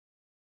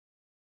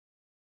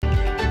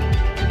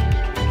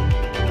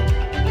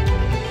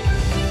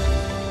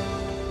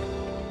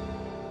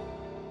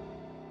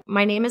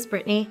My name is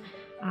Brittany.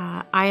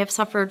 I have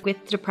suffered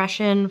with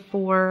depression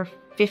for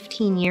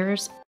 15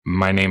 years.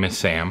 My name is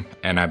Sam,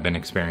 and I've been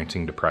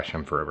experiencing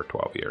depression for over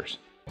 12 years.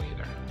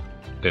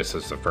 This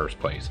is the first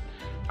place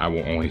I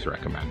will always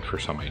recommend for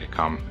somebody to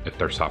come if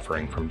they're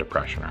suffering from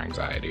depression or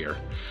anxiety or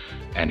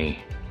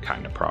any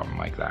kind of problem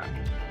like that.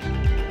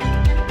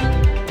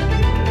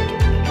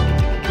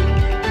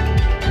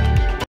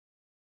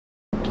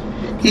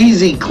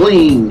 Easy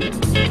Clean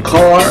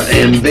Car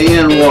and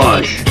Van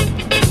Wash,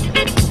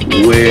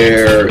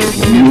 where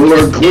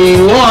your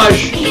clean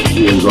wash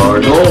is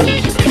our goal.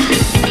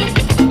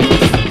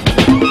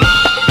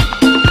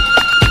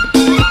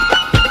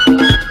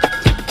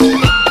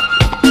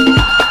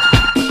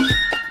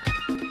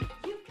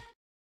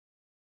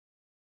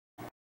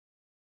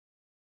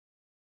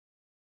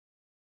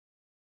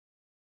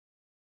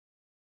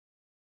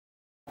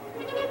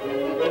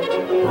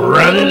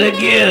 Run it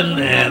again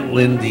at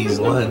Lindy's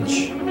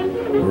Lunch.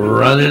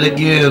 Run it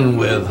again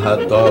with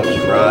hot dogs,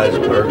 fries,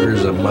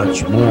 burgers, and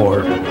much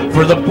more.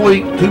 For the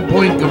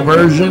 2-point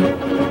conversion,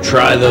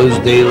 try those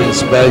daily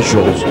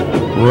specials.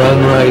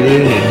 Run right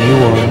in and you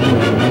won't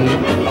need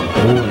a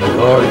only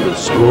card to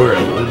score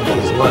at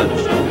Lindy's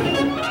Lunch.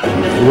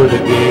 Before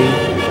the game,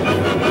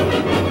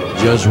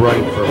 just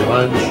right for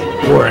lunch,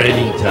 or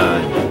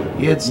anytime.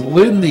 It's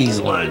Lindy's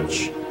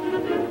Lunch.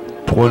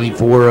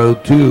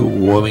 2402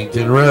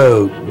 Wilmington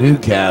Road,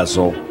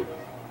 Newcastle.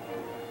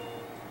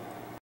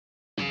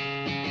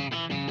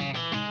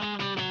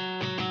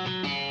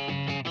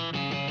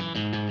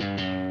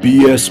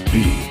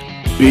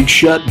 BSB. Big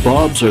Shot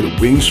Bobs are the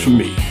wings for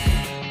me.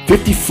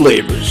 50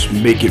 flavors,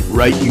 make it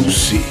right you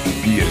see.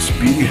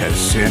 BSB has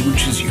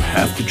sandwiches you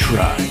have to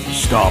try.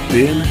 Stop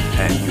in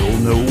and you'll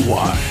know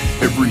why.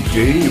 Every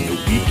day of the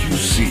week you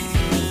see.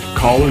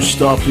 Call or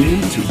stop in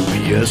to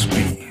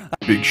BSB.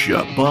 Big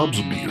Shot Bobs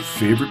will be your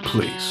favorite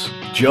place,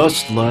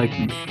 just like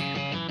me.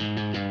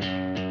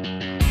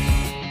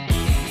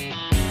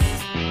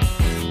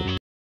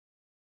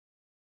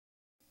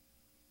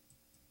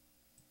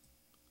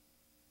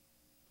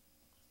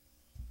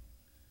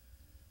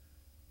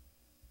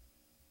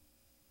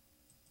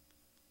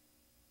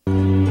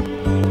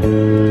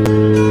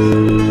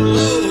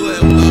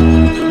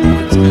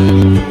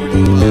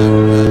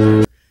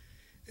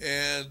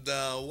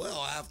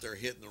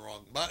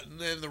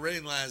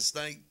 Last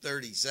night,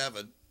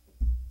 37.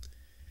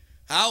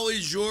 How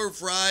is your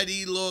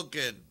Friday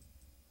looking?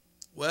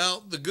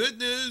 Well, the good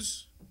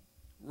news,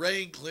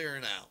 rain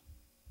clearing out.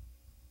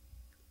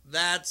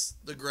 That's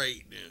the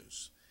great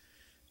news.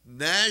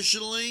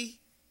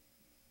 Nationally,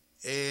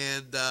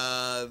 and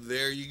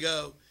there you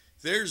go.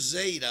 There's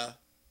Zeta.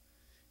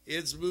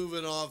 It's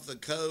moving off the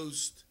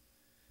coast.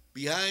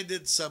 Behind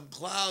it, some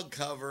cloud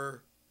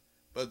cover,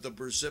 but the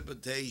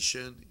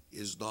precipitation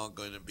is not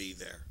going to be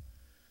there.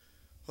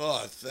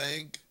 Oh,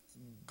 thank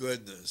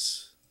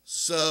goodness.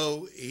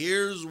 So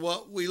here's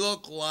what we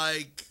look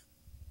like.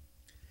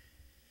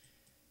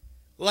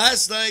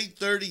 Last night,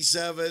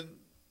 37,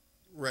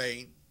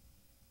 rain.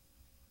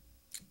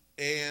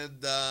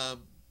 And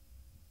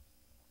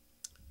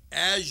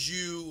as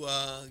you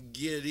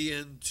get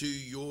into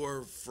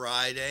your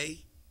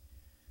Friday,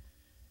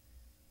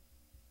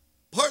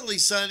 partly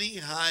sunny,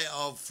 high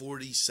of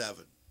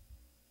 47.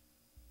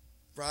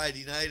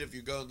 Friday night, if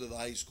you're going to the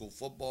high school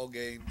football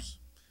games,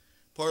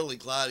 partly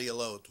cloudy, a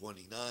low of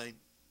 29.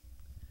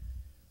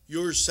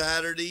 Your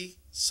Saturday,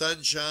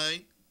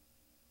 sunshine,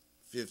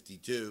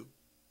 52.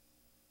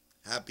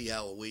 Happy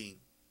Halloween.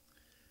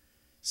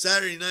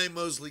 Saturday night,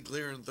 mostly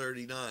clear and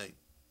 39.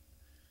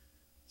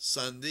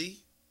 Sunday,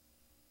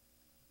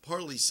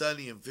 partly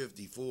sunny and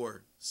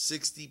 54.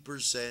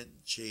 60%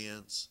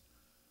 chance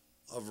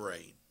of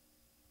rain.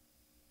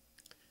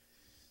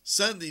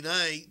 Sunday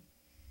night,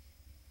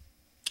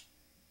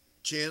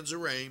 chance of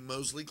rain,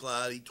 mostly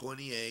cloudy,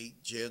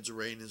 28. Chance of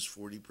rain is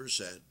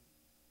 40%.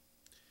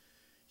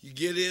 You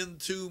get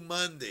into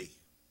Monday.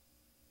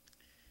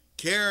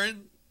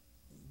 Karen,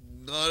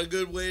 not a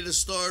good way to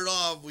start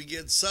off. We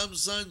get some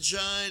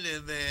sunshine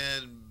and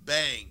then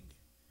bang,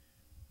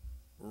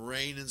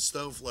 rain and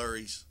snow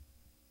flurries.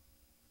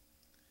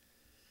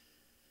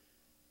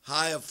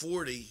 High of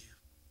 40.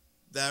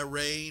 That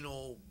rain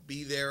will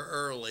be there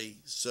early,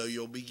 so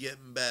you'll be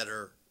getting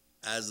better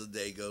as the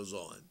day goes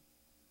on,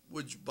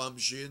 which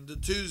bumps you into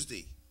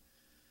Tuesday.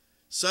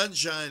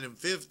 Sunshine and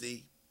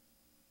 50.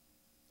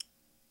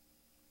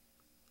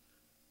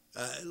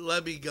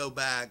 Let me go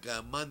back.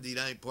 Monday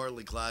night,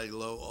 partly cloudy,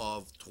 low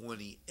of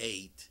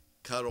 28.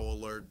 Cuddle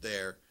alert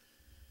there.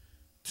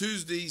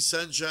 Tuesday,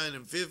 sunshine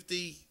and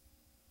 50.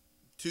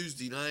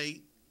 Tuesday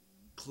night,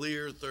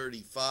 clear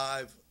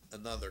 35.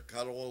 Another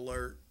cuddle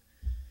alert.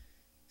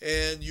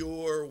 And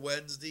your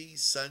Wednesday,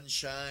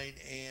 sunshine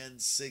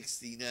and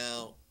 60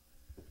 now.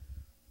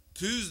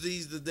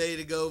 Tuesday's the day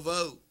to go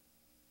vote.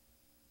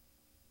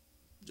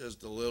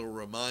 Just a little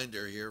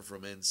reminder here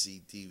from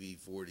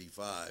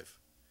NCTV45.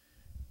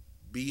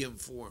 Be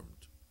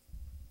informed.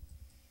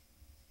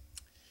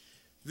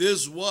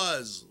 This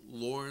was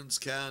Lawrence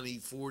County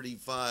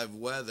 45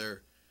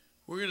 weather.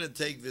 We're going to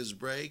take this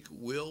break.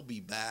 We'll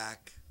be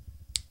back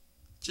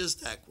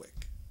just that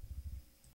quick.